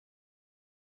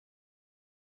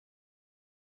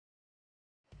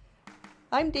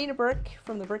I'm Dana Burke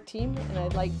from the Burke team, and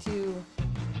I'd like to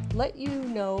let you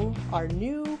know our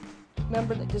new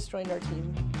member that just joined our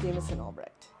team, Jamison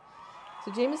Albrecht.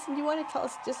 So Jamison, do you want to tell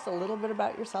us just a little bit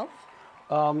about yourself?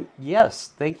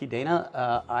 Yes, thank you,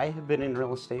 Dana. I have been in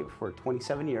real estate for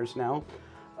 27 years now.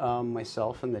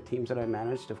 Myself and the teams that I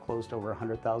managed have closed over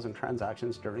 100,000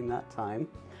 transactions during that time.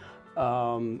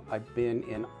 I've been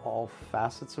in all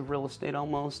facets of real estate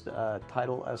almost,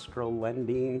 title, escrow,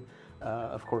 lending,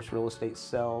 of course real estate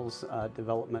sales,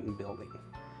 development and building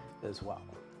as well.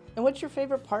 And what's your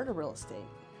favorite part of real estate?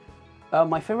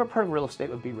 My favorite part of real estate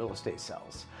would be real estate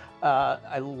sales.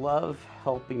 I love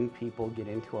helping people get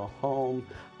into a home.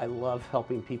 I love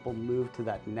helping people move to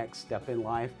that next step in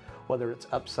life, whether it's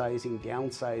upsizing,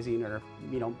 downsizing, or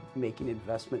making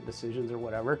investment decisions or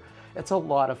whatever. It's a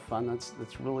lot of fun. That's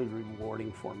really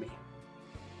rewarding for me.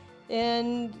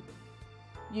 And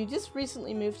you just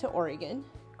recently moved to Oregon.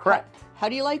 Correct. How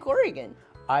do you like Oregon?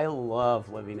 I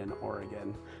love living in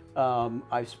Oregon.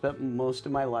 I've spent most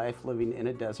of my life living in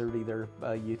a desert, either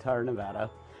Utah or Nevada.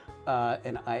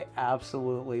 And I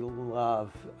absolutely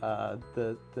love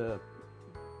the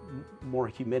more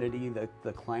humidity,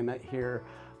 the climate here,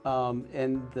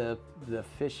 and the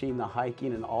fishing, the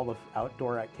hiking, and all the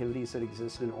outdoor activities that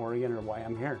exist in Oregon are why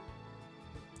I'm here.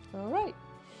 All right.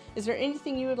 Is there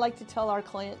anything you would like to tell our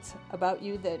clients about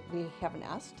you that we haven't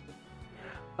asked?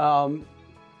 I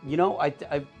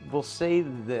will say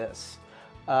this.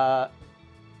 I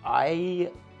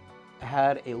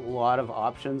had a lot of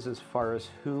options as far as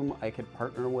whom I could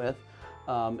partner with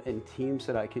and teams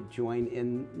that I could join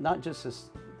in, not just this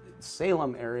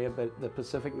Salem area, but the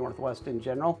Pacific Northwest in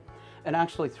general, and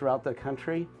actually throughout the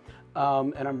country.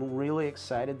 And I'm really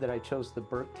excited that I chose the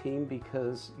Burke team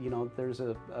because, there's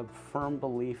a firm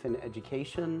belief in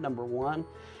education, number one,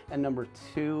 and number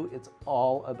two, it's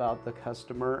all about the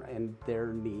customer and their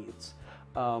needs.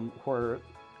 Where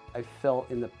I felt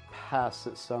in the past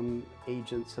that some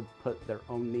agents have put their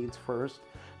own needs first.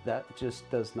 That just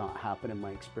does not happen in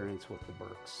my experience with the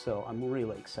Burkes. So I'm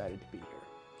really excited to be here.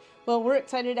 Well, we're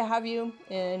excited to have you,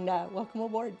 and welcome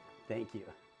aboard. Thank you.